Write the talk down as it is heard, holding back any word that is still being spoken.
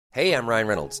Hey, I'm Ryan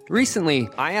Reynolds. Recently,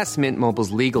 I asked Mint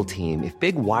Mobile's legal team if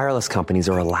big wireless companies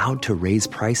are allowed to raise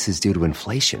prices due to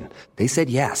inflation. They said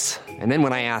yes. And then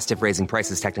when I asked if raising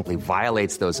prices technically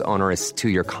violates those onerous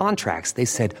two-year contracts, they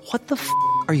said, "What the f***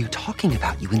 are you talking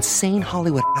about, you insane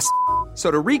Hollywood ass?" So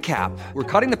to recap, we're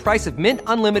cutting the price of Mint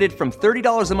Unlimited from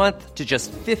 $30 a month to just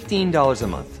 $15 a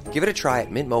month. Give it a try at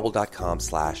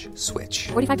mintmobile.com/switch.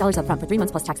 $45 up front for 3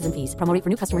 months plus taxes and fees. Promo rate for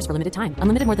new customers for limited time.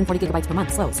 Unlimited more than 40 gigabytes per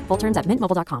month. Slows full terms at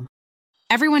mintmobile.com.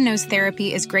 Everyone knows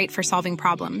therapy is great for solving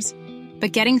problems.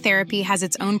 But getting therapy has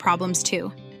its own problems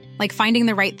too. Like finding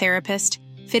the right therapist,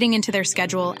 fitting into their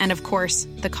schedule, and of course,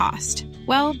 the cost.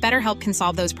 Well, BetterHelp can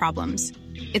solve those problems.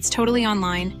 It's totally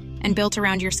online and built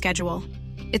around your schedule.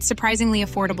 It's surprisingly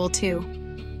affordable, too.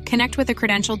 Connect with a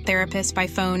credentialed therapist by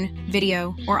phone,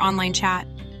 video, or online chat,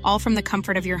 all from the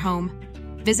comfort of your home.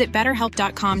 Visit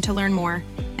BetterHelp.com to learn more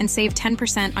and save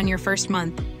 10% on your first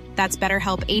month. That's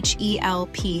BetterHelp,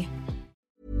 H-E-L-P.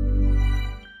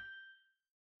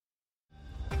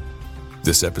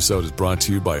 This episode is brought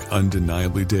to you by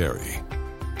Undeniably Dairy.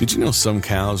 Did you know some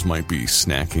cows might be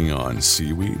snacking on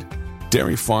seaweed?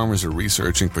 Dairy farmers are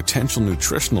researching potential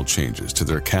nutritional changes to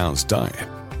their cows' diet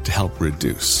to help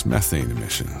reduce methane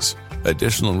emissions.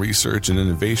 Additional research and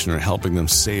innovation are helping them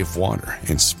save water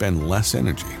and spend less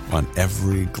energy on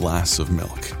every glass of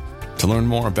milk. To learn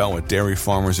more about what dairy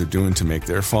farmers are doing to make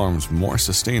their farms more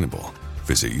sustainable,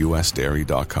 visit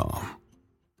usdairy.com.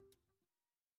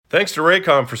 Thanks to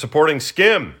Raycom for supporting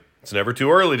SKIM. It's never too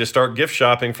early to start gift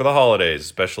shopping for the holidays,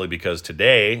 especially because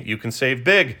today you can save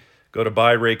big. Go to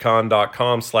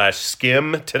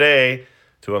buyraycon.com/skim today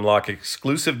to unlock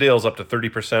exclusive deals up to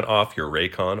 30% off your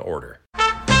Raycon order.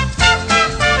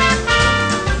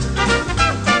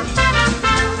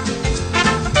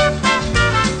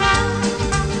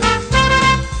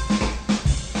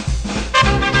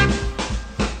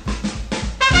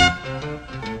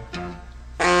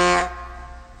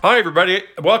 Hi, everybody.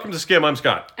 Welcome to SKIM. I'm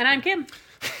Scott. And I'm Kim.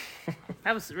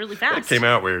 That was really fast. That came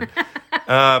out weird.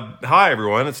 Hi,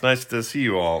 everyone. It's nice to see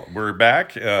you all. We're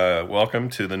back. Welcome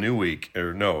to the new week.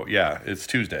 It's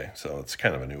Tuesday, so it's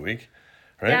kind of a new week,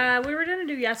 right? Yeah, we were going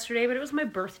to do yesterday, but it was my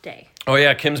birthday. Oh,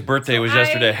 yeah, Kim's birthday was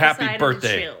yesterday. Happy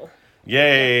birthday. To chill.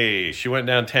 Yay. Yeah. She went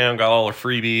downtown, got all her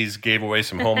freebies, gave away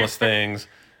some homeless things.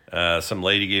 Some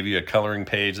lady gave you a coloring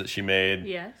page that she made.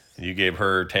 Yes. You gave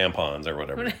her tampons or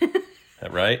whatever.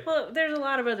 Right? Well, there's a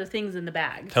lot of other things in the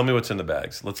bag. Tell me what's in the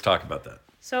bags. Let's talk about that.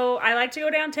 So I like to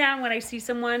go downtown when I see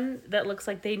someone that looks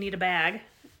like they need a bag.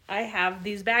 I have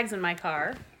these bags in my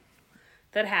car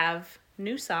that have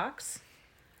new socks.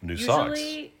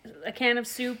 Usually a can of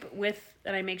soup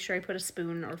and I make sure I put a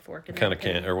spoon or fork in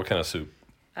What kind of soup?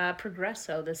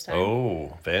 Progresso this time.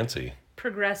 Oh, fancy.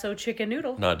 Progresso chicken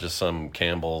noodle. Not just some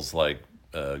Campbell's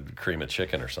cream of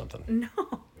chicken or something. No.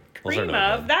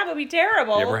 That would be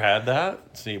terrible. You ever had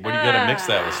that? See, what do you got to mix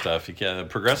that with stuff? You can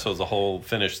Progresso is a whole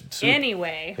finished soup.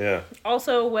 Anyway, yeah.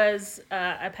 Also was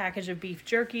a package of beef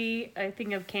jerky, a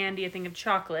thing of candy, a thing of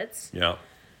chocolates. Yeah.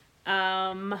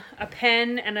 A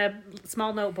pen and a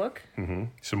small notebook. Mm-hmm.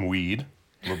 Some weed,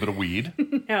 a little bit of weed.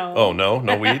 No. Oh no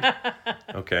weed.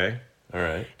 Okay, all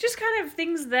right. Just kind of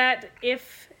things that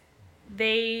if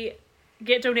they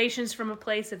get donations from a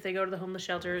place, if they go to the homeless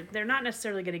shelter, they're not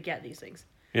necessarily going to get these things.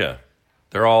 Yeah,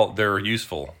 they're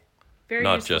useful. Very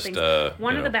not useful just things.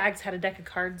 One of the bags had a deck of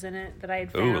cards in it that I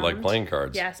had found. Ooh, like playing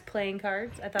cards. Yes, playing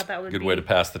cards. I thought that would be good way to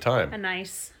pass the time. A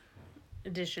nice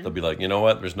addition. They'll be like, you know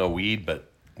what? There's no weed,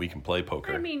 but we can play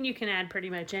poker. I mean, you can add pretty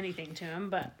much anything to them,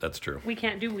 but that's true. We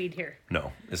can't do weed here.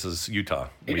 No, this is Utah.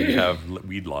 We have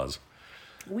weed laws.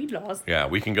 Weed laws? Yeah,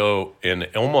 we can go in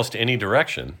almost any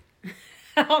direction.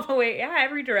 All the way,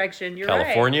 every direction. You're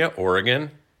California, right.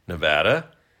 Oregon, Nevada,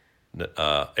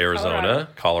 Arizona,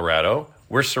 Colorado.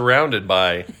 We're surrounded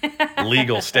by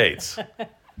legal states.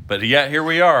 But yeah, here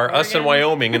we are, Oregon. Us in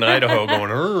Wyoming and Idaho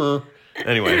going,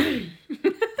 Anyway.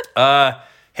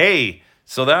 Hey,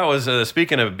 so that was,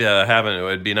 speaking of having, it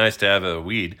would be nice to have a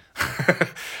weed.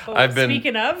 I've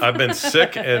been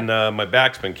sick and my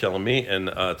back's been killing me and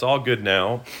it's all good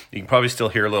now. You can probably still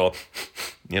hear a little,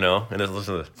 and just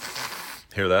listen to this.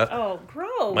 Hear that? Oh,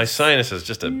 gross. My sinus is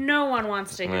just No one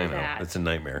wants to hear that. It's a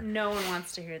nightmare. No one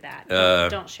wants to hear that.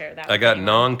 Don't share that. I got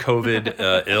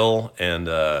non-COVID ill, and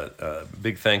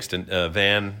big thanks to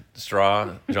Van Straw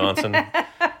Johnson,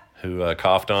 who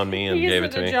coughed on me and gave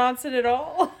it to me. He isn't a Johnson at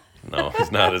all. No, he's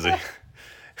not, is he?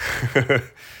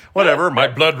 Whatever, my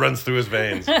blood runs through his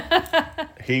veins.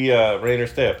 Rainer,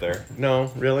 stay up there.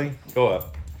 No, really? Go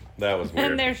up. That was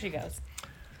weird. And there she goes.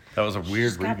 That was a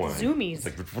weird rewind. Zoomies.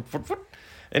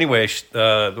 Anyway,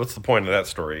 what's the point of that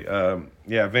story?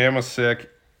 Van was sick.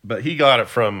 But he got it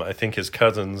from, I think, his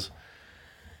cousins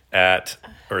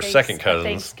second cousins.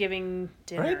 Thanksgiving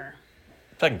dinner.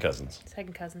 Right? Second cousins.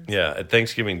 Yeah, at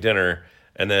Thanksgiving dinner.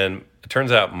 And then it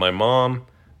turns out my mom,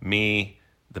 me,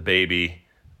 the baby,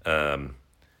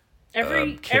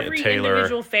 every Taylor,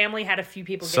 individual family had a few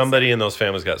people get somebody sick. in those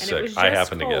families got sick. I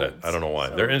happened to get it. I don't know why.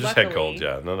 So They're just luckily, head colds,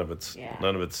 yeah. None of it's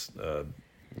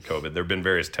COVID. There have been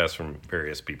various tests from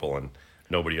various people, and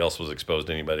nobody else was exposed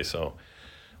to anybody. So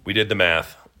we did the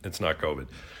math. It's not COVID.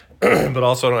 But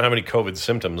also I don't have any COVID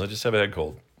symptoms. I just have a head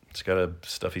cold. It's got a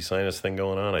stuffy sinus thing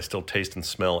going on. I still taste and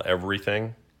smell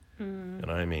everything. And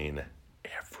I mean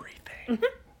everything.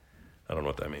 I don't know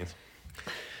what that means.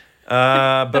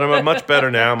 But I'm much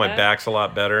better now. My back's a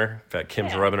lot better. In fact,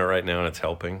 Kim's rubbing it right now, and it's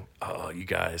helping. Oh, you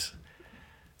guys,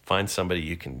 find somebody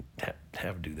you can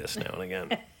have do this now and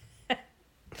again.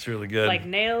 It's really good. Like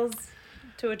nails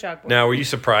to a chalkboard. Now, were you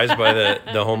surprised by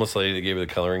the homeless lady that gave you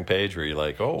the coloring page? Were you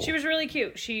like, oh? She was really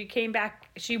cute. She came back.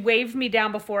 She waved me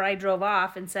down before I drove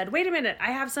off and said, wait a minute,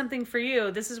 I have something for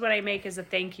you. This is what I make as a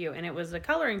thank you. And it was a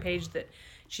coloring page that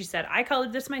she said, I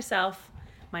colored this myself.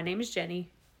 My name is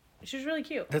Jenny. She was really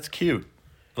cute. That's cute.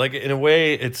 Like, in a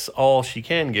way, it's all she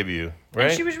can give you, right?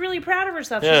 And she was really proud of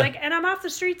herself. Yeah. She's like, and I'm off the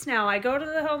streets now. I go to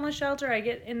the homeless shelter. I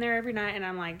get in there every night. And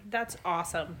I'm like, that's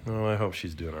awesome. Oh, I hope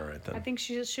she's doing all right then. I think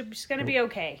she's going to be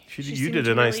okay. You did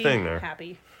a nice thing there.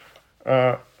 Happy.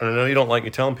 I know you don't like me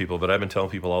telling people, but I've been telling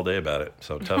people all day about it.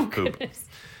 So tough poop.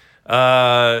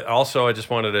 Also, I just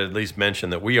wanted to at least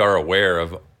mention that we are aware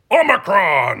of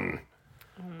Omicron.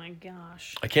 Oh, my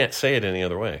gosh. I can't say it any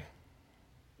other way.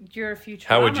 You're a future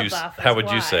How would you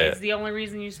say it? It's the only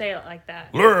reason you say it like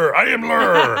that. Lure! I am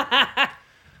lure!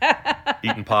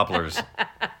 Eating poplars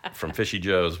from Fishy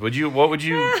Joe's. How would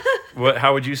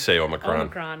you say Omicron?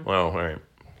 Omicron. Wow, all right.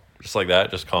 Just like that?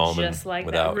 Just calm just and like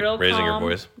without that. Real raising calm. your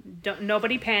voice?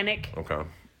 Nobody panic. Okay.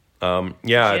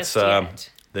 Just yet.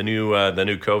 The new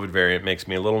COVID variant makes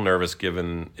me a little nervous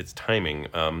given its timing.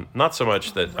 Not so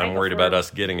much that I'm worried about us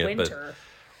getting it, but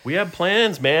we have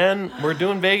plans, man. We're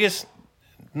doing Vegas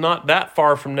not that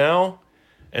far from now.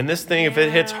 And this thing, if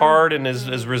it hits hard and is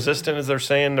as resistant as they're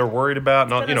saying they're worried about,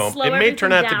 it may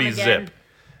turn out to be zip.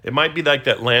 It might be like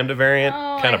that Lambda variant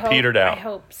kind of petered out. I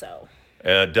hope so.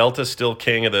 Delta's still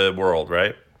king of the world,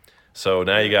 right? So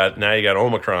now you got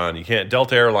Omicron.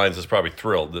 Delta Airlines is probably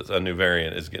thrilled that a new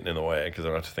variant is getting in the way because they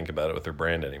don't have to think about it with their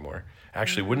brand anymore.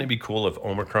 Actually, wouldn't it be cool if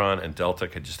Omicron and Delta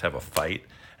could just have a fight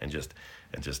and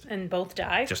both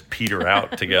die? Just peter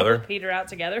out together. Peter out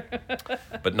together.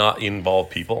 But not involve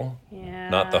people. Yeah.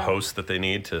 Not the hosts that they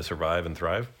need to survive and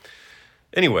thrive.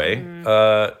 Anyway,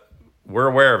 we're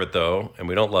aware of it though, and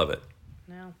we don't love it.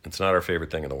 No. It's not our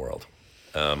favorite thing in the world.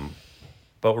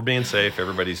 But we're being safe.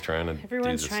 Everybody's trying to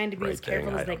Everyone's trying to be as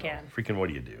careful as they can. Freaking what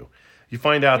do you do? You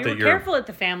find out that you're careful at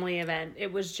the family event.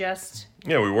 It was just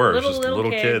we were little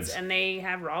kids, and they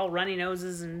have all runny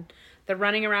noses, and they're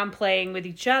running around playing with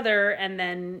each other, and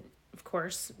then of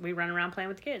course we run around playing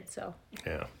with the kids. So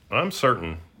yeah, I'm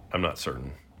not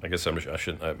certain. I guess I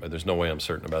shouldn't. There's no way I'm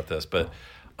certain about this, but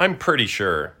I'm pretty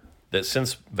sure that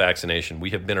since vaccination, we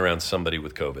have been around somebody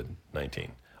with COVID-19.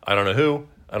 I don't know who.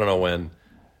 I don't know when.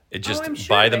 It just, I'm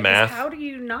sure, by the math. How do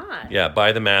you not? Yeah,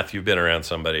 by the math, you've been around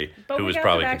somebody who was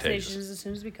probably contagious. We got the vaccinations as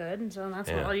soon as we could, and so that's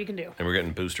all you can do. And we're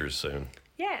getting boosters soon.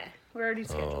 Yeah, we're already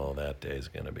scheduled. Oh, that day's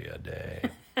going to be a day.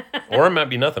 Or it might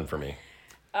be nothing for me.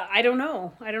 I don't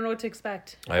know. I don't know what to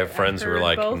expect. I have friends who are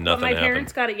like, both, nothing my happened.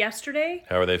 parents got it yesterday.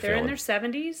 How are they feeling? feeling? They're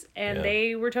in their 70s, and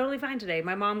they were totally fine today.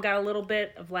 My mom got a little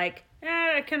bit of I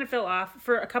kind of feel off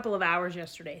for a couple of hours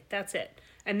yesterday. That's it.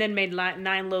 And then made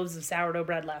 9 loaves of sourdough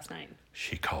bread last night.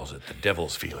 She calls it the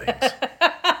devil's feelings.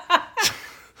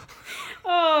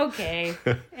 Okay.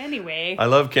 Anyway. I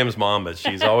love Kim's mom, but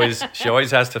she always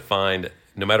has to find,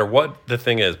 no matter what the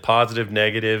thing is, positive,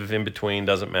 negative, in between,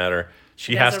 doesn't matter.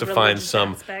 She has to find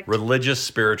some religious,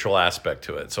 spiritual aspect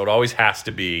to it. So it always has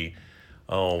to be,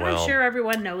 I'm sure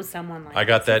everyone knows someone like that. I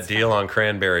got that deal on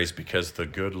cranberries because the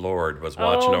good Lord was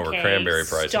watching over cranberry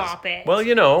prices. Stop it. Well,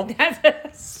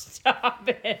 Stop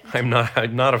it. I'm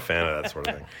not a fan of that sort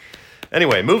of thing.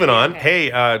 Anyway, moving on. Okay.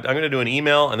 Hey, I'm going to do an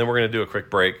email, and then we're going to do a quick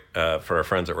break for our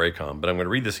friends at Raycom. But I'm going to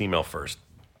read this email first.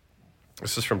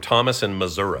 This is from Thomas in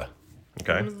Missouri.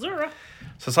 Okay. Missouri.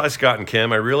 Says, hi, Scott and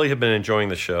Kim. I really have been enjoying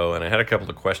the show, and I had a couple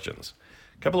of questions.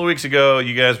 A couple of weeks ago,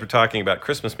 you guys were talking about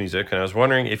Christmas music, and I was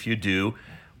wondering if you do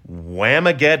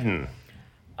Whamageddon.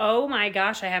 Oh, my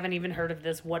gosh. I haven't even heard of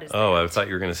this. What is that? Oh, I thought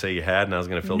you were going to say you had, and I was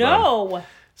going to feel No. dumb.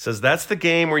 Says that's the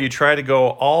game where you try to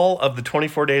go all of the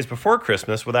 24 days before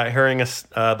Christmas without hearing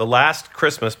The Last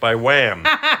Christmas by Wham.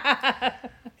 Last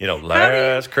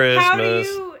Christmas.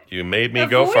 You made me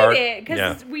go fart.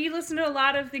 Because we listen to a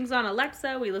lot of things on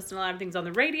Alexa. We listen to a lot of things on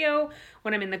the radio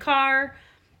when I'm in the car.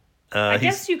 I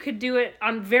guess you could do it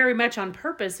on very much on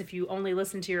purpose if you only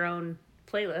listen to your own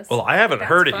playlist. Well, I haven't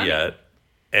heard it yet.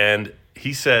 And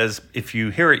he says, if you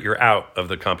hear it, you're out of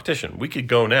the competition. We could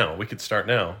go now. We could start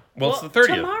now. Well, it's the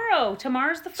 30th.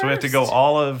 Tomorrow's the 1st. So we have to go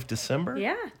all of December?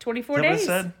 Yeah, 24 days. Is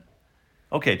that what it said?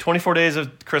 Okay, 24 days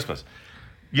of Christmas.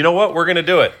 You know what? We're going to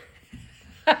do it.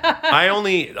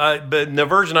 But the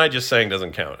version I just sang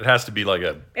doesn't count. It has to be like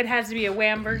It has to be a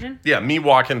Wham version? Yeah, me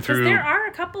walking through. There are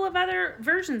a couple of other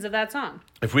versions of that song.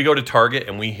 If we go to Target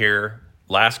and we hear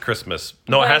Last Christmas.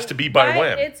 No, it has to be by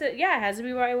Wham. It has to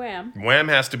be by Wham. Wham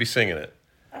has to be singing it.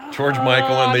 George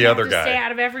Michael and the other guy. Stay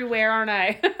out of everywhere, aren't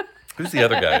I? Who's the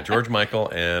other guy? George Michael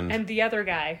and... And the other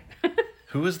guy.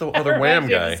 Who is the other Wham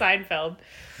guy? Seinfeld.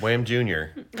 Wham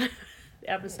Jr.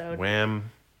 Episode.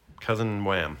 Wham. Cousin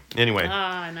Wham. Anyway.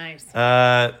 Nice. All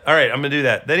right, I'm going to do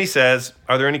that. Then he says,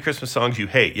 are there any Christmas songs you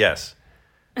hate? Yes.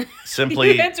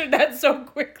 Simply... You answered that so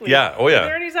quickly. Yeah, oh yeah. Are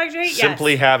there any songs you hate?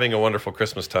 Simply Yes. Having a Wonderful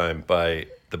Christmas Time by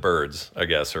the Byrds, I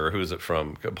guess, or who's it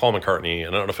from? Paul McCartney,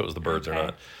 and I don't know if it was the Byrds or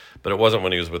not, but it wasn't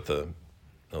when he was with the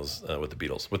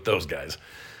Beatles, with those guys.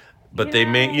 But they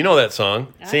made, you know that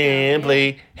song,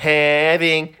 Simply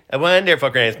Having a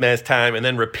Wonderful Christmas Time, and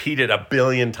then repeat it a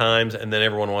billion times, and then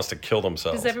everyone wants to kill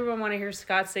themselves. Does everyone want to hear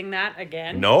Scott sing that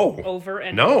again? No. Over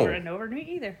and over and over. Me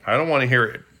either. I don't want to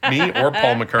hear me or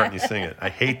Paul McCartney sing it. I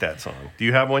hate that song. Do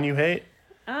you have one you hate?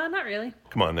 Not really.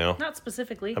 Come on now. Not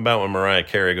specifically. How about when Mariah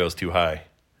Carey goes too high?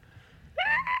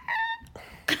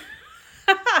 Do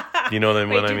you know what I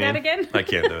mean? Do that again? I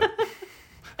can't do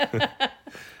it.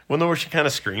 Well, no, where she kind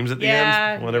of screams at the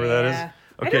end, whatever that is.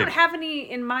 Okay. I don't have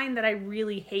any in mind that I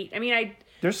really hate. I mean,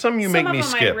 there's some you make me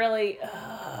skip. Really,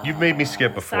 You've made me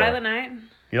skip before. Silent Night.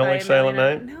 You don't like Silent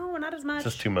Night? No, not as much. It's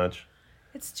just too much.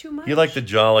 It's too much. You like the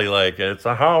jolly, it's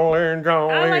a howling,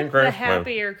 jolly I like Christmas. the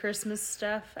happier Christmas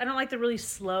stuff. I don't like the really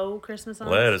slow Christmas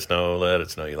songs. Let it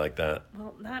snow. You like that?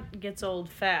 Well, that gets old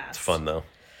fast. It's fun though.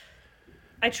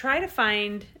 I try to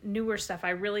find newer stuff.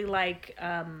 I really like...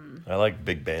 I like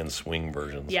big band swing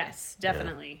versions. Yes,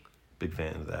 definitely. Yeah. Big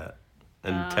fan of that.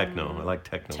 And techno. I like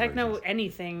techno Techno versions.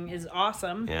 Anything is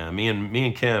awesome. Yeah, me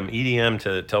and Kim,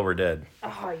 EDM till we're dead.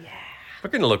 Oh, yeah. We're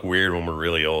going to look weird when we're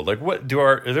really old. Like,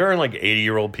 are there like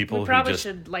 80-year-old people we probably who just...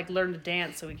 should like learn to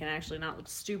dance so we can actually not look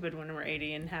stupid when we're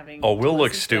 80 and having... Oh, we'll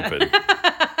look stupid.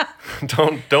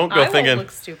 Don't go thinking... I won't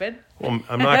look stupid. Well,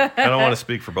 I don't want to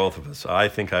speak for both of us. I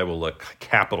think I will look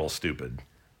capital stupid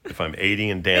if I'm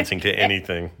 80 and dancing to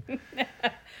anything.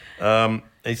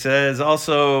 He says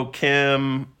also,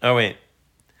 Kim... he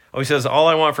says, all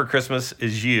I want for Christmas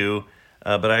is you,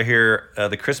 but I hear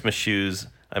the Christmas shoes.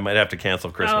 I might have to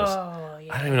cancel Christmas. Oh,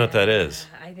 yeah. I don't even know what that is.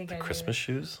 I think the I Christmas do.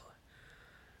 shoes?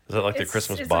 Is that like the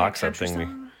Christmas box? Like That thing?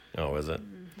 song? Oh, is it?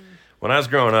 Mm-hmm. When I was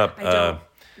growing up,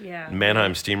 yeah.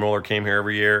 Mannheim Steamroller came here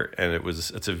every year, and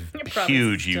it's a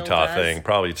huge Utah thing.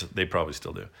 They probably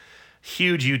still do.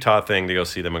 Huge Utah thing to go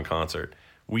see them in concert.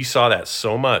 We saw that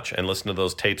so much and listened to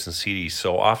those tapes and CDs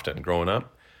so often growing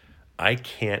up. I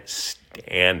can't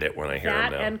stand it when I hear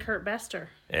them now. And Kurt Bester.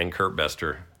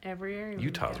 Every year.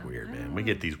 Utah's weird, man. We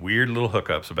get these weird little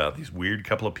hookups about these weird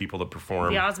couple of people that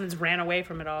perform. The Osmonds ran away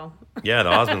from it all. Yeah,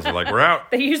 the Osmonds are like, we're out.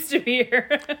 They used to be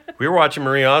here. We were watching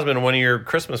Marie Osmond in one of your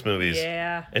Christmas movies.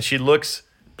 Yeah. And she looks,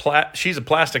 she's a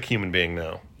plastic human being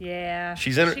now. Yeah.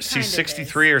 She's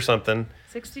 63 or something.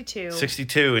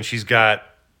 62. And she's got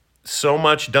so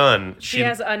much done. She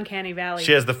has uncanny valley.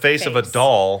 She has the face of a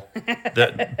doll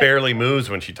that barely moves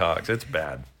when she talks. It's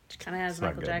bad. She kind of has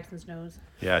Michael Jackson's nose.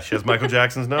 Yeah, she has Michael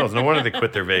Jackson's nose. No wonder they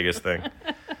quit their Vegas thing.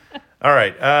 All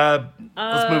right,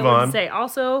 let's move on.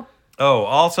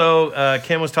 Also,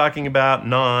 Kim was talking about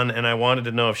naan, and I wanted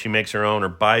to know if she makes her own or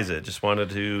buys it. Just wanted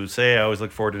to say I always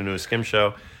look forward to a new SKIM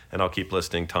show, and I'll keep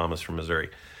listening. Thomas from Missouri.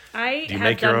 I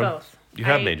have done both. You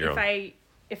have made your own.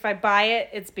 If I buy it,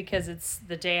 it's because it's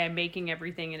the day I'm making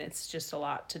everything, and it's just a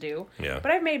lot to do. Yeah.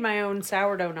 But I've made my own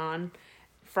sourdough naan,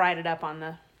 fried it up on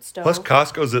the stove. Plus,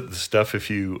 Costco's the stuff if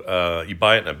you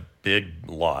buy it in a big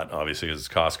lot, obviously, because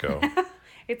it's Costco.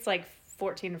 It's like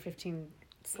 14 or 15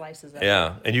 slices of it.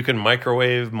 Yeah, and you can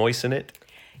microwave moisten it.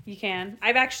 You can.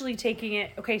 I've actually taken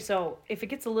it... Okay, so if it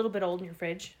gets a little bit old in your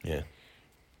fridge... Yeah.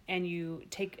 And you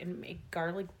take and make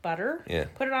garlic butter, yeah.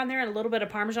 Put it on there and a little bit of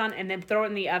Parmesan, and then throw it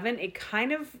in the oven. It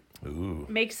kind of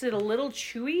makes it a little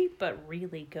chewy, but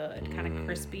really good, kind of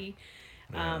crispy,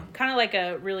 kind of like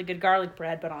a really good garlic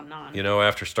bread, but on naan. You know,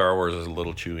 after Star Wars is a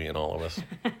little chewy in all of us.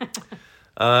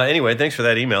 Anyway, thanks for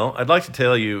that email. I'd like to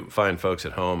tell you, fine folks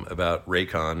at home, about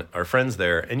Raycon, our friends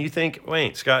there. And you think,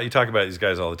 wait, Scott, you talk about these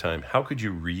guys all the time. How could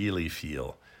you really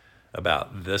feel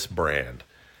about this brand?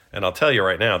 And I'll tell you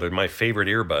right now, they're my favorite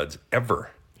earbuds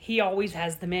ever. He always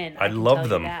has them in. I love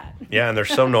them. Yeah, and they're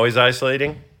so noise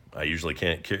isolating. I usually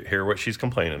can't hear what she's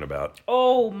complaining about.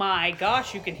 Oh my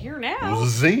gosh, you can hear now.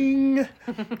 Zing!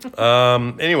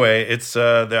 Anyway, it's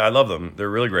I love them. They're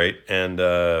really great, and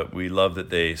we love that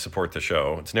they support the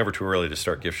show. It's never too early to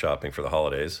start gift shopping for the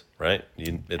holidays, right?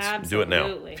 Do it now.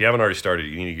 If you haven't already started,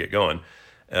 you need to get going.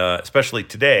 Especially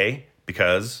today,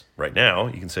 because right now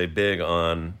you can save big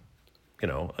on,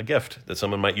 a gift that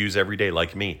someone might use every day,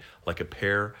 like me, like a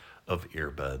pair of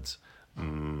earbuds.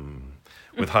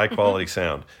 With high quality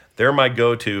sound. They're my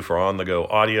go-to for on-the-go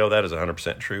audio. That is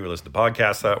 100% true. We listen to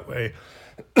podcasts that way.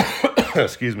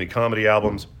 Excuse me, comedy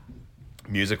albums,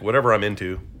 music, whatever I'm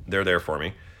into, they're there for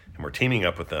me. And we're teaming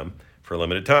up with them. For a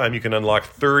limited time, you can unlock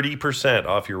 30%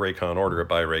 off your Raycon order at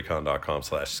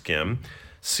buyraycon.com/skim.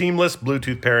 Seamless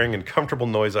Bluetooth pairing and comfortable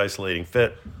noise isolating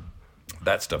fit.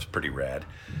 That stuff's pretty rad.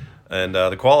 And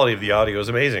the quality of the audio is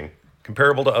amazing.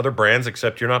 Comparable to other brands,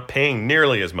 except you're not paying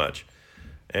nearly as much.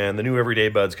 And the new Everyday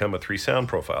Buds come with 3 sound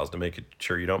profiles to make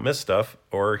sure you don't miss stuff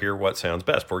or hear what sounds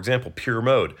best. For example, Pure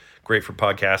Mode, great for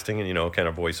podcasting and, kind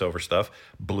of voiceover stuff.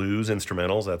 Blues,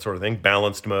 instrumentals, that sort of thing.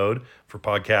 Balanced Mode for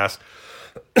podcast.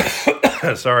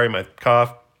 Sorry, my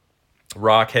cough.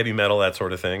 Rock, heavy metal, that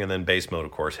sort of thing. And then Bass Mode,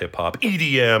 of course, hip-hop,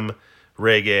 EDM,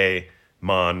 reggae,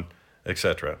 mon,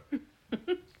 etc.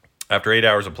 After 8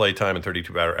 hours of playtime and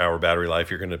 32-hour battery life,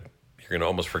 you're gonna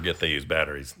almost forget they use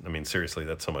batteries. I mean, seriously,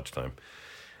 that's so much time.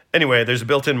 Anyway, there's a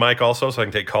built-in mic also, so I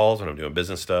can take calls when I'm doing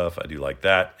business stuff. I do like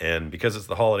that. And because it's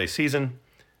the holiday season,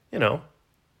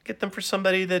 get them for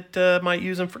somebody that might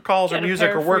use them for calls or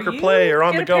music or work or play or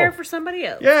on the go. Get a pair for somebody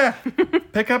else. Yeah.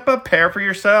 Pick up a pair for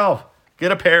yourself.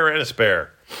 Get a pair and a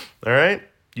spare. All right?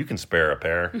 You can spare a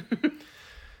pair.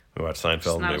 We watch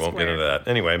Seinfeld and we won't get into that.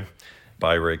 Anyway,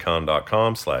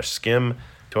 buyraycon.com/skim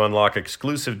to unlock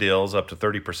exclusive deals up to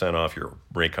 30% off your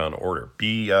Raycon order.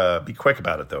 Be quick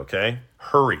about it, though, okay?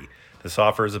 Hurry. This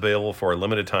offer is available for a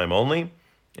limited time only,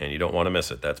 and you don't want to miss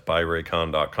it. That's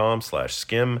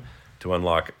buyraycon.com/skim to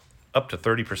unlock up to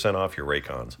 30% off your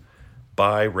Raycons.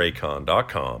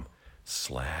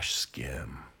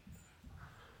 Buyraycon.com/skim.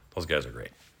 Those guys are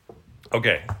great.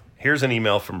 Okay, here's an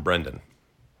email from Brendan.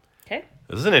 Okay.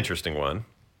 This is an interesting one.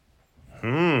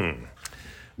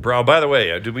 Bro, by the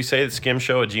way, did we say that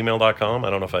skimshow@gmail.com?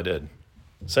 I don't know if I did.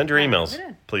 Send your emails,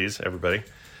 please, everybody.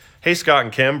 Hey, Scott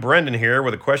and Kim. Brendan here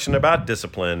with a question about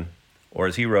discipline. Or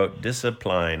as he wrote,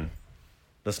 discipline.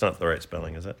 That's not the right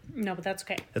spelling, is it? No, but that's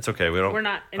okay. It's okay. We're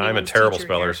not. I'm a terrible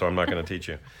speller, here. So I'm not going to teach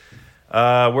you.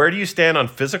 Where do you stand on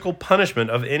physical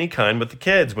punishment of any kind with the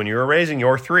kids when you were raising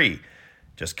your 3?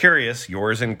 Just curious.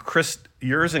 Yours and Chris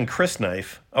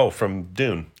Knife. Oh, from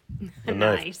Dune. The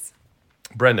nice. Knife.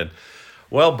 Brendan.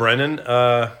 Well, Brendan,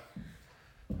 why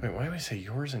do we say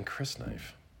yours and Chris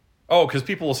Knife? Oh, because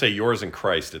people will say yours and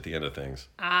Christ at the end of things.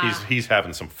 He's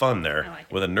having some fun there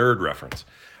with a nerd reference.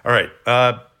 All right,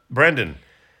 Brendan,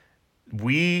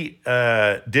 we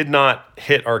did not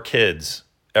hit our kids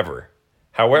ever.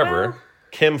 However,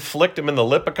 Kim flicked him in the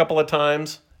lip a couple of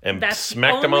times and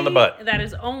smacked him on the butt. That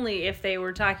is only if they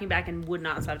were talking back and would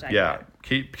not stop talking back.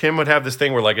 Kim would have this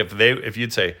thing where, like, if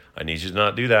you'd say, I need you to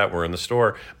not do that, we're in the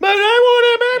store. But I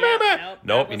want to.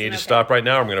 Nope, you need to stop right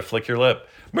now. I'm going to flick your lip.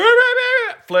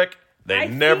 Flick. They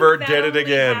never did it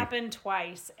again. It happened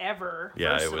twice, ever.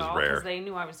 Yeah, it was rare. Because they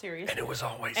knew I was serious. And it was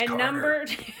always Carter.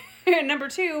 Number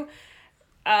 2,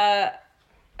 a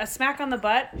smack on the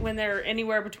butt when they're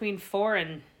anywhere between 4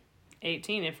 and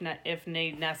 18, if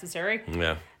necessary.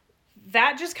 Yeah.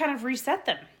 That just kind of reset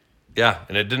them. Yeah,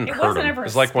 and it didn't hurt them. It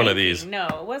was like one of these. No,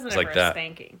 it wasn't ever a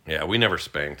spanking. Yeah, we never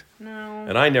spanked. No.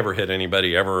 And I never hit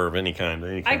anybody ever of any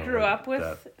kind. I grew up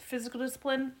with physical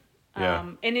discipline. Yeah.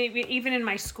 And even in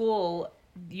my school,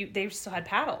 they still had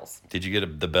paddles. Did you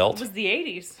get the belt? It was the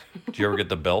 80s. Did you ever get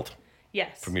the belt?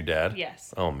 Yes. From your dad?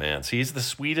 Yes. Oh, man. See, he's the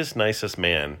sweetest, nicest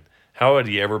man. How would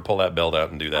he ever pull that belt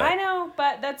out and do that? I know,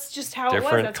 but that's just how it was.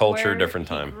 Different culture, different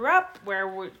time. Grew up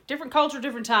different culture,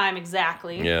 different time,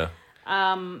 exactly. Yeah.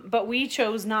 But we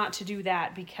chose not to do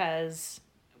that because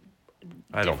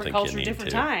I don't think you need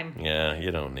different to. Time. Yeah,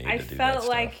 you don't need to do that. I felt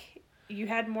like you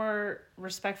had more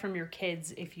respect from your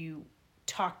kids if you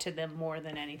talked to them more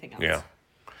than anything else. Yeah.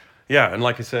 Yeah, and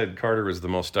like I said, Carter was the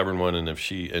most stubborn one, and if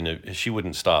she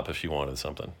wouldn't stop if she wanted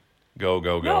something. Go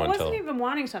No, it until... wasn't even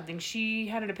wanting something. She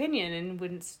had an opinion and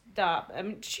wouldn't stop. I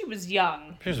mean, she was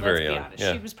young. She was very young. Honest.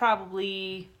 Yeah. She was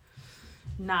probably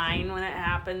 9 when it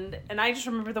happened, and I just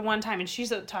remember the one time, and she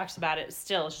talks about it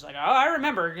still. She's like, "Oh, I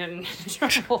remember getting in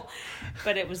trouble,"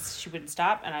 but she wouldn't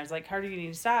stop, and I was like, "Carter, you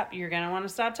need to stop. You're gonna want to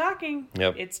stop talking.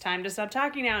 Yep. It's time to stop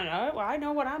talking now." And, "Oh, well, I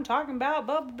know what I'm talking about."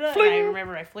 Blah blah blah. And I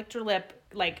remember I flicked her lip,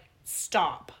 like,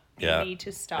 "Stop. You need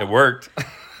to stop." It worked.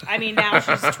 I mean, now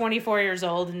she's 24 years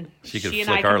old, and she and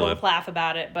I can both laugh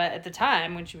about it. But at the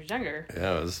time, when she was younger,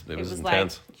 yeah, it was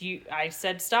intense. Like, I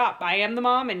said, "Stop. I am the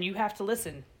mom, and you have to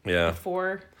listen." Yeah.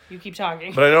 Before you keep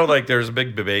talking. But I know, like, there's a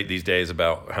big debate these days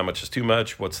about how much is too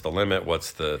much, what's the limit,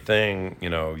 what's the thing.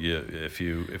 You know, if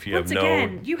you have no... Once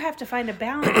again, you have to find a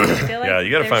balance. I feel like yeah,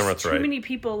 you got to find what's right. Too many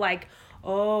people like,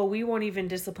 "Oh, we won't even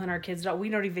discipline our kids. We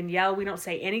don't even yell. We don't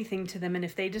say anything to them. And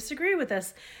if they disagree with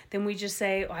us, then we just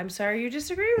say, oh, I'm sorry you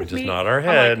disagree with me." Just nod our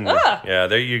head. Like,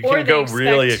 yeah, you can go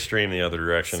really extreme the other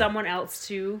direction. Someone else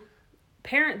to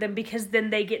parent them, because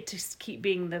then they get to keep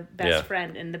being the best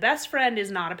friend. And the best friend is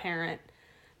not a parent.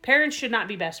 Parents should not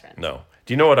be best friends. No.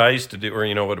 Do you know what I used to do, or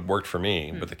you know what worked for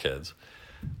me with the kids?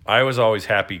 I was always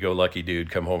happy-go-lucky dude,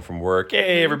 come home from work.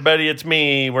 "Hey, everybody, it's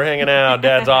me. We're hanging out.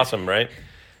 Dad's awesome," right?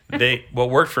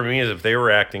 What worked for me is if they were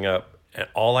acting up, and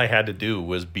all I had to do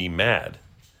was be mad.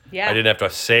 Yeah. I didn't have to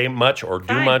say much or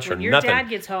do much or nothing. Your dad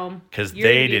gets home, because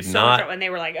they did not. And they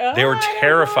were like, "Oh, they were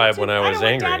terrified when I was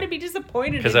angry." I want Dad to be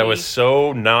disappointed. Because I was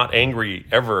so not angry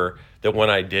ever that when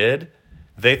I did,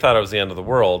 they thought it was the end of the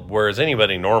world. Whereas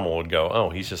anybody normal would go, "Oh,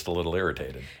 he's just a little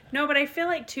irritated." No, but I feel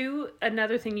like too,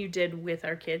 another thing you did with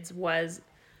our kids was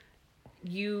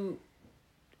you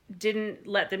didn't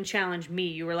let them challenge me.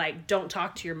 You were like, "Don't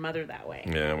talk to your mother that way."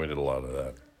 Yeah, we did a lot of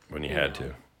that when you had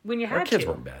to. When you had to. Our kids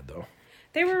weren't bad though.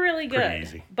 They were really good. Pretty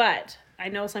easy. But I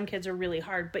know some kids are really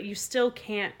hard, but you still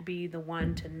can't be the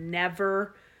one to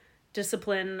never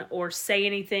discipline or say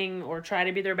anything or try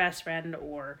to be their best friend.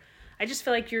 Or I just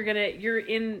feel like you're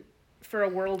in for a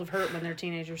world of hurt when they're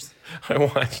teenagers. I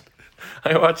watched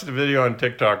a video on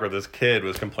TikTok where this kid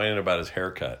was complaining about his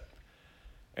haircut,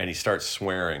 and he starts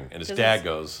swearing, and his dad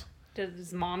goes, "Did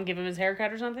his mom give him his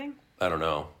haircut or something?" I don't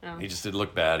know. Oh. He just did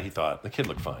look bad. He thought the kid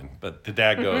looked fine, but the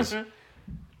dad goes,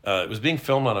 it was being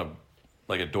filmed on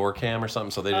a door cam or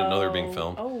something, so they didn't know they were being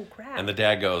filmed. Oh, crap. And the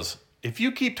dad goes, "If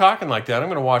you keep talking like that, I'm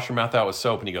going to wash your mouth out with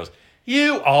soap." And he goes,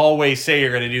 "You always say you're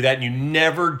going to do that, and you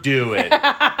never do it."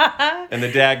 And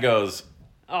the dad goes,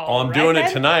 "Oh, I'm doing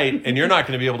it tonight, and you're not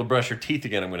going to be able to brush your teeth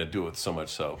again. I'm going to do it with so much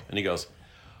soap." And he goes,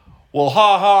 "Well,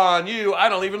 ha ha on you. I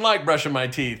don't even like brushing my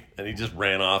teeth." And he just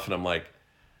ran off, and I'm like,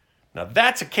 now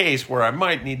that's a case where I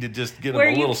might need to just get him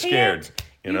a little scared.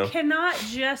 You cannot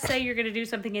just say you're going to do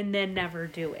something and then never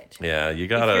do it. Yeah, you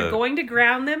got to... If you're going to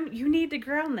ground them, you need to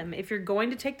ground them. If you're going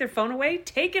to take their phone away,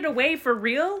 take it away for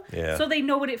real, so they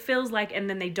know what it feels like, and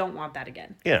then they don't want that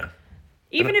again. Yeah.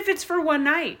 Even if it's for one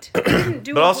night.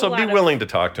 But also be willing to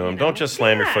talk to them. Don't just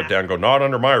slam your foot down and go, "Not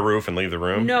under my roof," and leave the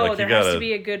room. No, there has to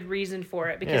be a good reason for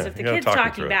it. Because if the kid's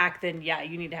talking back, then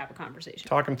you need to have a conversation.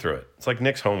 Talk him through it. It's like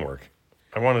Nick's homework.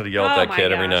 I wanted to yell at that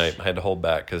kid every night. I had to hold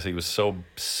back because he was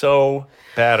so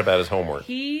bad about his homework.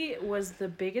 He was the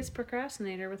biggest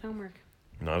procrastinator with homework.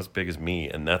 Not as big as me,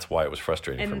 and that's why it was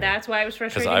frustrating for me. And that's why it was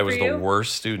frustrating for you? Because I was the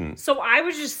worst student. So I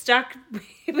was just stuck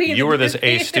being You were this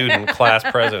A student class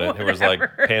president who was like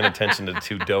paying attention to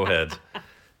two doughheads.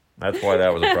 That's why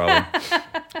that was a problem.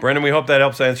 Brendan, we hope that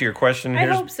helps answer your question. I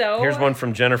hope so. Here's one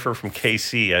from Jennifer from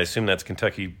KC. I assume that's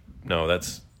Kentucky. No,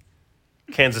 that's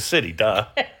Kansas City, duh.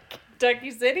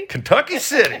 Kentucky City? Kentucky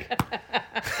City.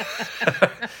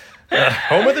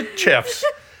 Home of the Chiefs.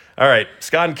 All right,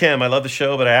 Scott and Kim, I love the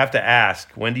show, but I have to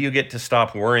ask, when do you get to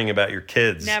stop worrying about your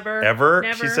kids? Never. Ever,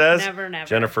 never, she says? Never.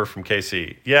 Jennifer from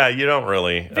KC. Yeah, you don't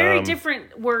really. Very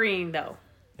different worrying, though.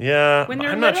 Yeah, when they're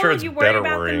I'm little, not sure it's you worry better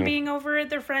about worrying. them being over at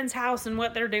their friend's house and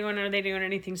what they're doing. Are they doing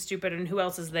anything stupid? And who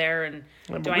else is there? And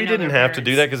we didn't have to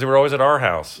do that because they were always at our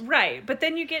house. Right, but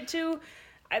then you get to...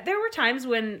 There were times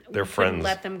when their we friends couldn't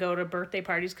let them go to birthday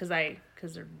parties because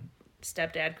their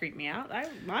stepdad creeped me out.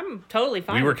 I'm totally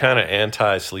fine. We were kind of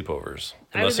anti-sleepovers.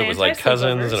 Unless it was like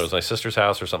cousins and it was my sister's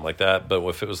house or something like that. But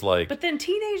if it was like... But then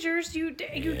teenagers, you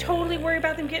totally worry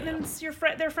about them getting in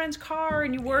their friend's car,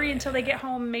 and you worry until they get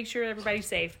home and make sure everybody's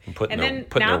safe. Putting their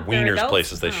wieners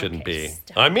places they shouldn't be.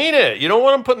 Stop. I mean it. You don't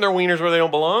want them putting their wieners where they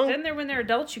don't belong. Then when they're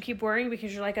adults, you keep worrying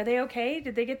because you're like, are they okay?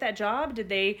 Did they get that job?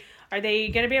 Are they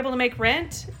going to be able to make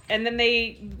rent? And then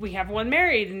we have one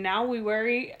married, and now we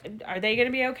worry, are they going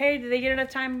to be okay? Did they get enough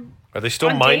time? Are they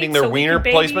still minding their wiener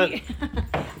placement?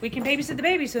 We can babysit the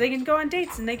baby so they can go on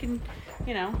dates and they can,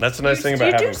 That's the nice thing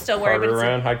about having Carter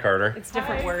around. Hi, Carter. It's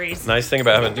different worries. Nice thing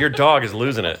about having... Your dog is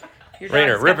losing it.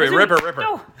 Rainer, Ripper.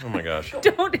 No. Oh, my gosh.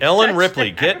 Don't Ellen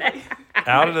Ripley, get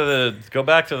Go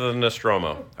back to the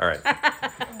Nostromo. All right.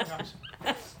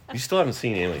 You still haven't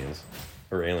seen Aliens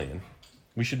or Alien.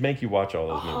 We should make you watch all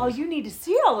those movies. Oh, you need to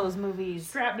see all those movies.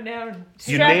 Strap me down.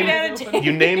 You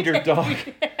named your dog.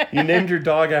 You named your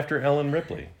dog after Ellen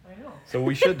Ripley. I know. So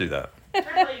we should do that.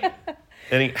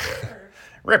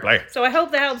 Ripley. So I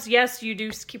hope that helps. Yes, you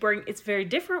do keep worrying. It's very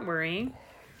different worrying.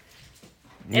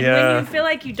 And when you feel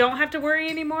like you don't have to worry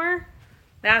anymore,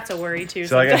 that's a worry too.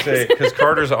 So sometimes. I gotta say, because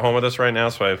Carter's at home with us right now,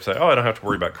 so I say, I don't have to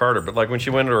worry about Carter. But like when she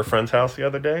went to her friend's house the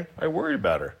other day, I worried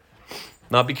about her.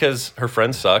 Not because her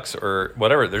friend sucks or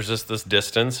whatever. There's just this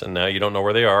distance, and now you don't know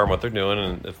where they are and what they're doing,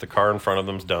 and if the car in front of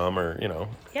them's dumb or,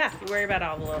 Yeah, you worry about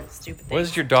all the little stupid things. What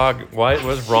is your dog?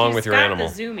 What's wrong with your animal?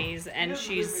 She's got the zoomies, and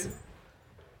she's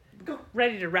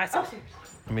ready to wrestle.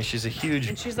 I mean, she's a huge...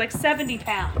 And she's like 70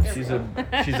 pounds. She's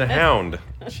a hound.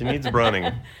 She needs running.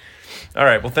 All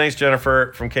right. Well, thanks,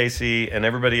 Jennifer from KC, and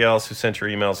everybody else who sent your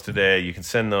emails today. You can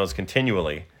send those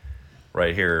continually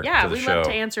right here to the show. Yeah, we love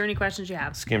to answer any questions you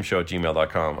have.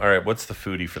 skimshow@gmail.com. All right. What's the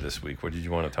foodie for this week? What did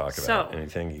you want to talk about?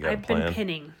 Anything you got planned? I've been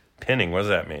pinning. Pinning? What does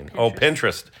that mean? Pinterest. Oh,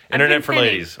 Pinterest. Internet for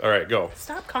ladies. All right, go.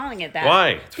 Stop calling it that.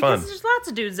 Why? It's fun. Because there's lots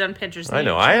of dudes on Pinterest. I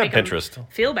know. I have Pinterest.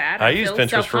 Feel bad. I use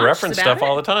Pinterest for reference stuff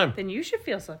all the time. Then you should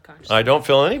feel self-conscious. I don't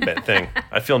feel anything.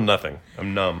 I feel nothing.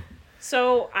 I'm numb.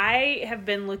 So I have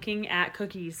been looking at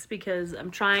cookies because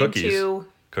I'm trying to...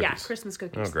 Cookies. Yeah, Christmas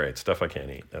cookies. Oh, great. Stuff I can't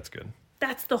eat. That's good.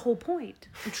 That's the whole point.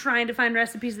 I'm trying to find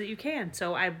recipes that you can.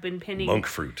 So I've been pinning... Monk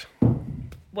fruit.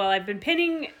 Well, I've been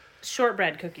pinning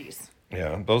shortbread cookies.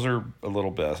 Yeah, those are a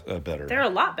little better. They're a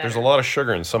lot better. There's a lot of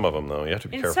sugar in some of them, though. You have to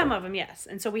be careful. In some of them, yes.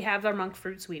 And so we have our monk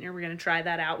fruit sweetener. We're going to try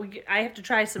that out. I have to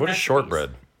try some What is recipes.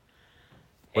 Shortbread?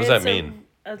 What does that mean?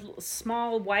 A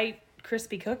small, white,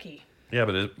 crispy cookie. Yeah,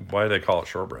 but why do they call it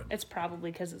shortbread? It's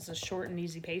probably because it's a short and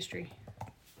easy pastry.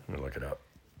 Let me look it up.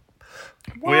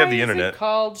 Why we have the internet. Is it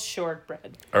called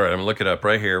shortbread? All right, I'm going to look it up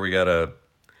right here. We got a...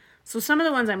 So some of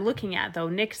the ones I'm looking at, though,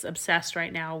 Nick's obsessed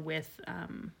right now with...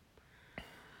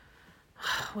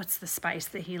 what's the spice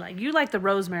that he like? You like the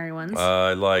rosemary ones.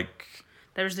 I like...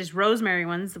 There's these rosemary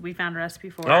ones that we found a recipe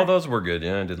for. Oh, those were good.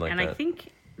 Yeah, I did like that. And I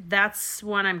think that's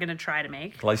one I'm going to try to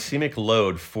make. Glycemic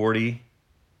load 40.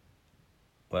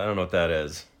 Well, I don't know what that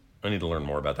is. I need to learn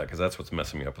more about that because that's what's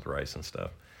messing me up with rice and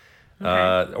stuff.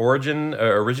 Okay.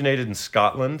 Originated in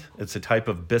Scotland. It's a type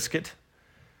of biscuit.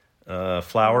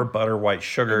 Flour, butter, white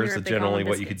sugar is generally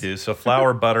what you could do. So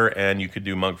flour, butter, and you could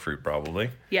do monk fruit probably.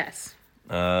 Yes.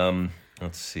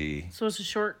 Let's see. So it's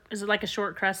is it like a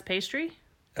short crust pastry?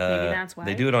 Maybe that's why.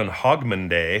 They do it on Hogmanay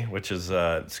Day, which is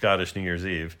Scottish New Year's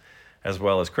Eve, as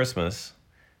well as Christmas.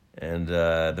 And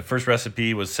the first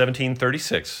recipe was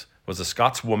 1736. Was a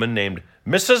Scots woman named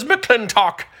Mrs.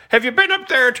 McClintock. Have you been up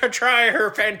there to try her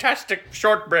fantastic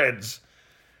shortbreads?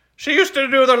 She used to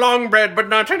do the long bread, but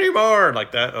not anymore.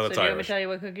 Like that. Oh, that's so do you Irish. want me to tell you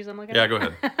what cookies I'm looking at? Yeah, go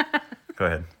ahead. Go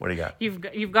ahead. What do you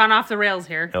got? You've gone off the rails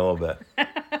here. A little bit.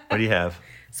 What do you have?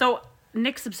 So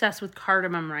Nick's obsessed with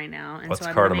cardamom right now, and What's so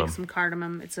I'm cardamom? gonna make some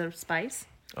cardamom. It's a spice.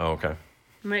 Oh, okay.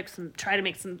 I'm gonna try to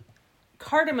make some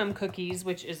cardamom cookies,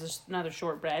 which is another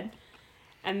shortbread.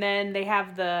 And then they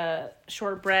have the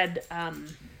shortbread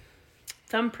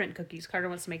thumbprint cookies. Carter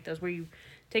wants to make those where you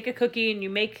take a cookie and you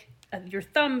make your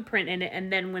thumbprint in it,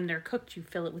 and then when they're cooked, you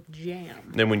fill it with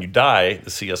jam. Then when you die,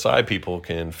 the CSI people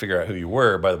can figure out who you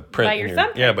were by the print. By your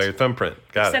thumbprint. Yeah, by your thumbprint.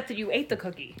 Got Except that you ate the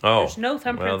cookie. Oh. There's no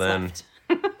thumbprints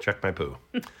left. Check my poo.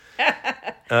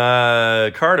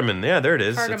 Cardamom. Yeah, there it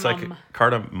is. Cardamom. It's like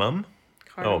cardamom?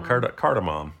 Oh,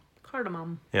 cardamom.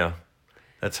 Cardamom. Yeah.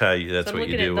 That's what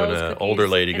you do when an older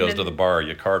lady goes to the bar.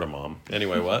 You cardamom.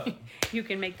 Anyway, what? You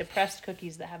can make the pressed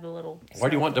cookies that have the little... Why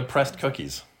do you want depressed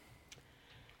cookies?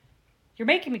 You're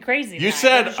making me crazy. You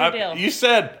said...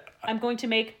 I'm going to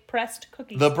make pressed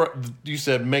cookies. You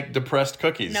said make depressed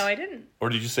cookies. No, I didn't. Or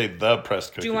did you say the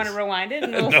pressed cookies? Do you want to rewind it?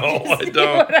 No, I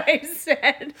don't. What I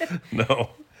said.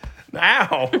 No.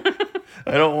 Ow.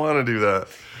 I don't want to do that.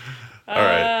 All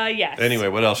right. Yes. Anyway,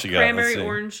 what else you got? Cranberry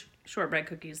orange shortbread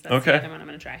cookies. That's the other one I'm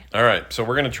going to try. All right. So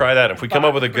we're going to try that. If we come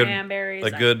up with a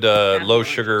good low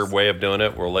sugar way of doing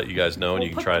it, we'll let you guys know, and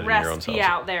you can try it in your own recipe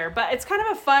out there. But it's kind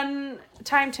of a fun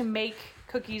time to make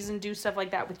cookies and do stuff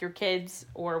like that with your kids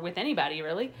or with anybody,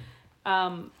 really.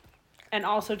 And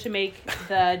also to make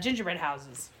the gingerbread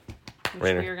houses, which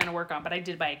we are going to work on. But I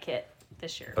did buy a kit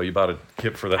this year. Oh, you bought a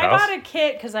kit for the house? I bought a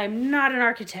kit because I'm not an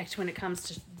architect when it comes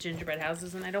to gingerbread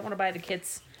houses, and I don't want to buy the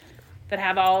kits that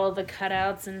have all of the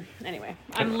cutouts. And anyway,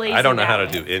 I'm lazy. I don't know how to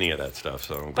do any of that stuff,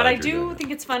 so I'm glad But I do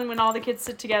think it's fun when all the kids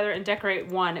sit together and decorate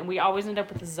one, and we always end up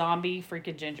with a zombie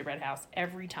freaking gingerbread house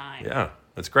every time. Yeah,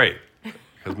 that's great.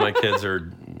 Because my kids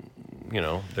are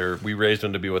we raised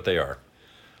them to be what they are.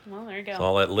 Well, there you go. So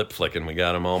all that lip flicking, we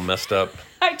got them all messed up.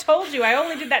 I told you, I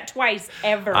only did that twice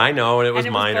ever. I know, and it was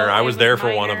minor. I was there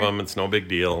for one of them. It's no big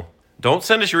deal. Don't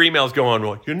send us your emails going,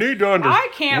 well, you need to understand. I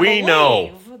can't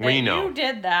believe that you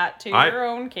did that to your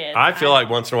own kids. I feel like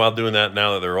once in a while doing that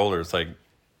now that they're older, it's like,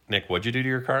 Nick, what'd you do to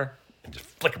your car? And just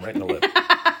flick them right in the lip.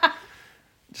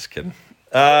 Just kidding.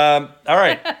 All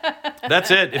right. That's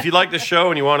it. If you like this show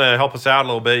and you want to help us out a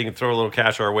little bit, you can throw a little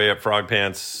cash our way at Frog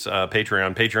Pants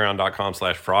Patreon,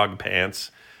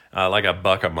 patreon.com/frogpants. Like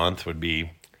 $1 a month would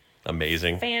be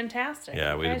amazing. Fantastic.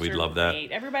 Yeah, we'd love that.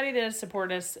 Everybody that has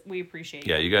supported us, we appreciate it.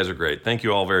 Yeah, you guys are great. Thank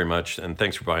you all very much. And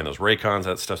thanks for buying those Raycons.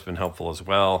 That stuff's been helpful as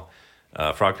well.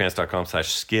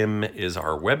 Frogpants.com/skim is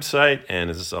our website. And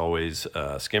as always,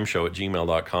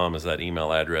 skimshow@gmail.com is that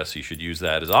email address. You should use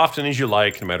that as often as you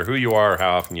like, no matter who you are or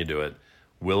how often you do it.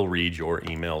 We'll read your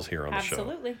emails here on the show.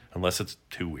 Absolutely. Unless it's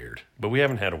too weird. But we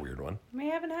haven't had a weird one. We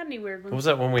haven't had any weird ones. What was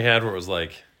that one we had where it was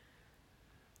like,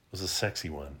 it was a sexy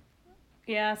one?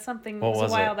 Yeah, something. It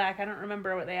was a while back. I don't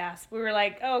remember what they asked. We were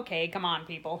like, okay, come on,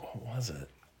 people. What was it?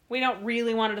 We don't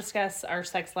really want to discuss our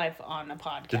sex life on a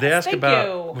podcast. Did they ask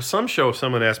about... Well, some show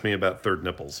someone asked me about third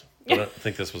nipples. I don't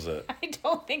think this was it. I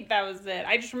don't think that was it.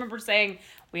 I just remember saying,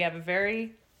 we have a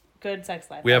very good sex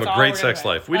life. We have a great sex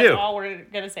life. We do. That's all we're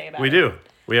going to say about it. We do.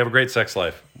 We have a great sex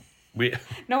life.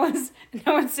 No one's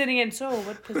sitting in, so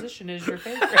what position is your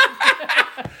favorite?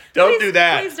 Don't do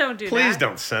that. Please don't do that. Please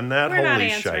don't send that. We're not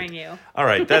Holy answering shite. you. All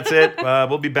right, that's it.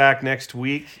 We'll be back next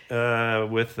week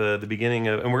with the beginning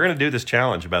of... And we're going to do this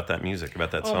challenge about that music,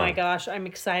 about that song. Oh my gosh, I'm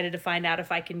excited to find out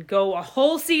if I can go a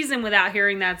whole season without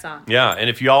hearing that song. Yeah, and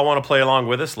if you all want to play along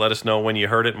with us, let us know when you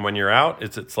heard it and when you're out.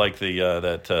 It's like the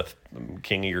that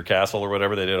King of Your Castle or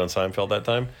whatever they did on Seinfeld that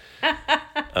time.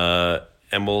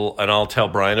 And I'll tell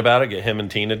Brian about it. Get him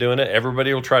and Tina doing it.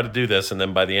 Everybody will try to do this, and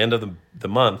then by the end of the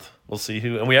month, we'll see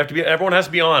who. And we have to be. Everyone has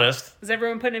to be honest. Is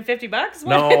everyone putting in $50?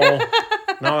 No,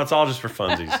 it's all just for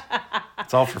funsies.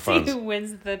 It's all for fun. See who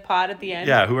wins the pot at the end.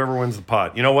 Yeah, whoever wins the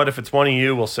pot. You know what? If it's one of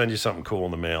you, we'll send you something cool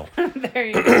in the mail. There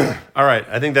you go. All right,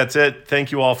 I think that's it.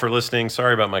 Thank you all for listening.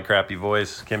 Sorry about my crappy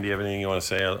voice. Kim, do you have anything you want to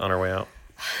say on our way out?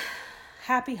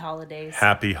 Happy holidays.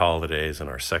 Happy holidays, and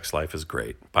our sex life is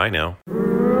great. Bye now.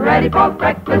 Ready for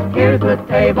breakfast, here's the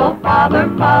table. Father,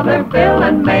 Mother, Bill,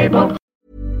 and Mabel.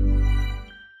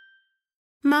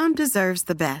 Mom deserves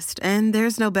the best, and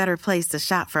there's no better place to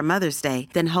shop for Mother's Day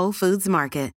than Whole Foods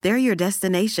Market. They're your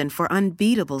destination for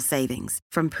unbeatable savings,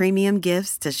 from premium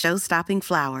gifts to show-stopping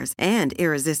flowers and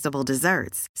irresistible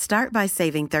desserts. Start by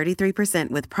saving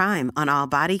 33% with Prime on all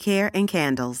body care and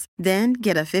candles. Then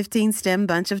get a 15-stem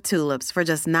bunch of tulips for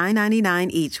just $9.99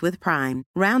 each with Prime.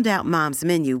 Round out Mom's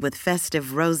menu with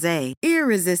festive rosé,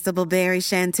 irresistible berry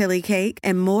chantilly cake,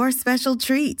 and more special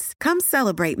treats. Come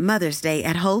celebrate Mother's Day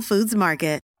at Whole Foods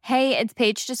Market. Hey, it's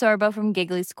Paige DeSorbo from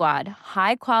Giggly Squad.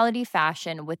 High quality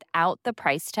fashion without the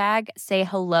price tag. Say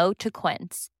hello to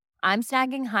Quince. I'm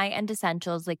snagging high-end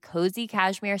essentials like cozy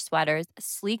cashmere sweaters,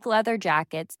 sleek leather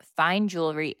jackets, fine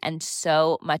jewelry, and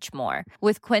so much more.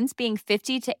 With Quince being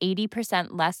 50 to 80%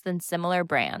 less than similar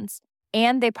brands.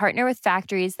 And they partner with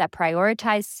factories that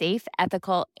prioritize safe,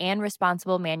 ethical, and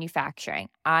responsible manufacturing.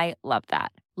 I love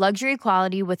that. Luxury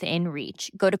quality within reach.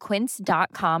 Go to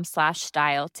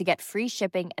quince.com/style to get free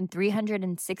shipping and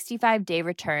 365-day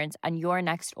returns on your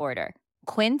next order.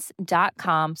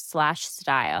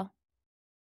 Quince.com/style.